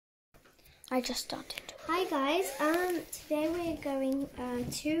I just started. Hi guys, today we're going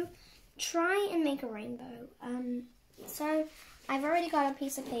to try and make a rainbow. So I've already got a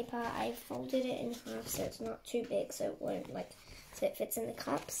piece of paper. I've folded it in half so it's not too big, so it won't so it fits in the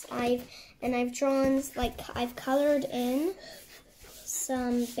cups. I've drawn, I've colored in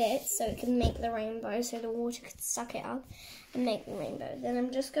some bits so it can make the rainbow, so the water could suck it up and make the rainbow. Then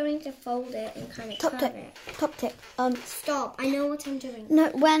I'm just going to fold it and kind of curve it. Top tip. Stop! I know what I'm doing. No,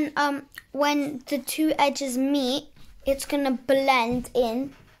 when the two edges meet, it's gonna blend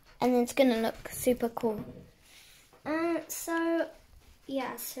in, and it's gonna look super cool. So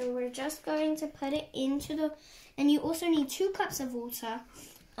we're just going to put it into the, and you also need 2 cups of water.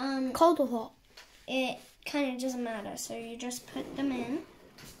 Cold or hot? It kind of doesn't matter. So you just put them in.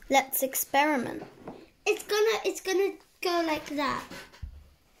 Let's experiment. It's gonna go like that.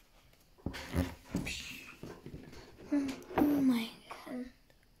 Oh my god!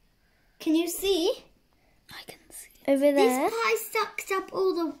 Can you see? I can see over there. This pie sucked up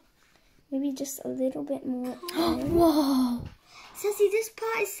all the. Maybe just a little bit more. Whoa! Sassy, this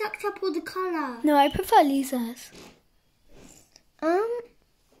pie sucked up all the colour. No, I prefer Lisa's.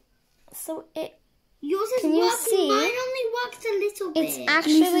 So it. Yours is Can you working. see? Mine only worked a little bit. It's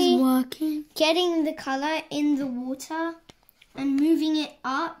actually working. Getting the colour in the water and moving it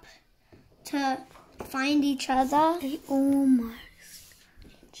up to find each other. They almost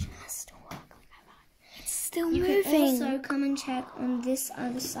just work. It's still You moving. can also come and check on this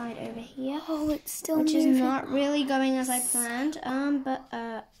other side over here. Oh, it's still which moving. is not really going as I planned.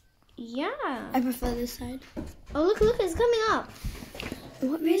 Yeah. I prefer this side. Oh, look, it's coming up.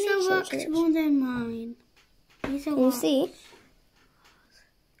 What These worked more than mine. Can you see?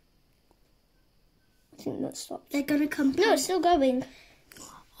 I think that stopped. They're gonna come. No, it's still going.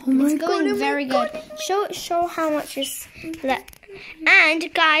 Oh my It's going very good. Show how much is left.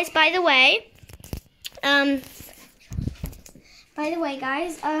 And guys, by the way,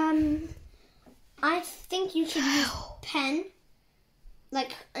 guys, I think you should use pen,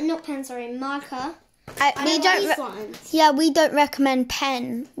 not pen, sorry, marker. We don't recommend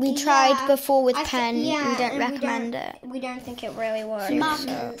pen. We tried before with pen. We don't recommend it. We don't think it really works.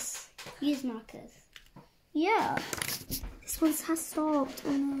 Markers. Use markers. Yeah. This one has stopped.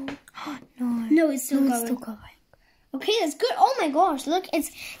 Oh no. No, it's still going. Okay, that's good. Oh my gosh, look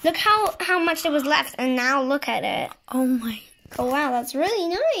how much there was left, and now look at it. Oh my. Oh wow, that's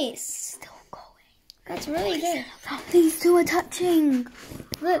really nice. Still going. That's really good. These two are touching.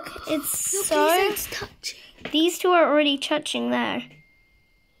 Look, it's touching. These two are already touching there.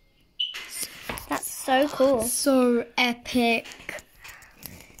 That's so cool. So epic.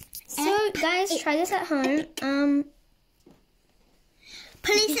 So guys, try this at home.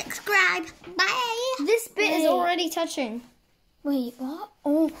 Please subscribe. Bye. This bit is already touching. Wait, what?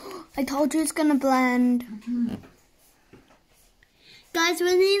 Oh, I told you it's gonna blend. Guys,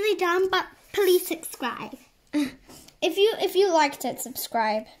 we're nearly done, but please subscribe. If you liked it,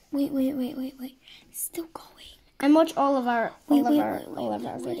 subscribe. Wait. It's still going. And watch all of our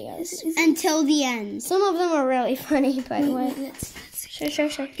videos until the end. Some of them are really funny, by the way. Let's Show.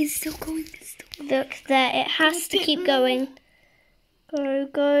 It's still going. Look there, it has to keep going.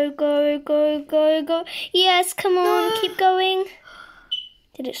 Go. Yes, come on, keep going.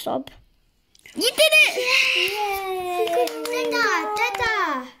 Did it stop? You did it! Yay!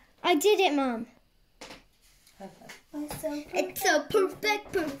 Dada! I did it, Mom. It's so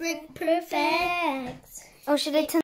perfect. Perfect. Oh, should I turn